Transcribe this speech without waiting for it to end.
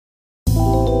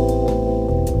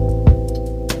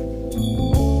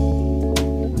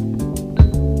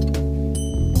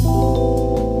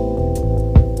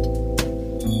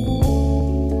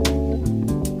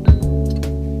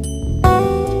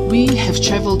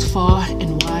traveled far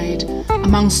and wide,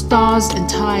 among stars and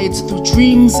tides, through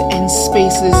dreams and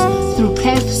spaces, through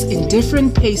paths in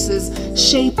different paces,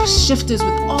 shape shifters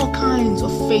with all kinds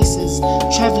of faces,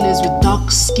 travelers with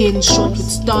dark skin, short with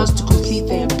stars to complete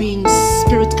their beings.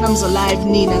 Spirit comes alive,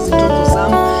 Nina zindondo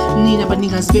zam, Nina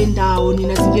baningas bendawo,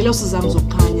 Nina zingeloso zam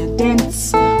zokhanya.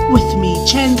 Dance with me,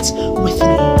 chant with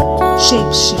me.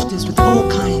 Shape shifters with all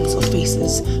kinds of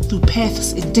faces, through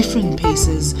paths in different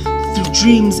paces, through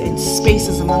dreams and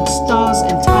spaces, among stars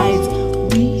and tides,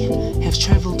 we have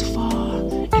traveled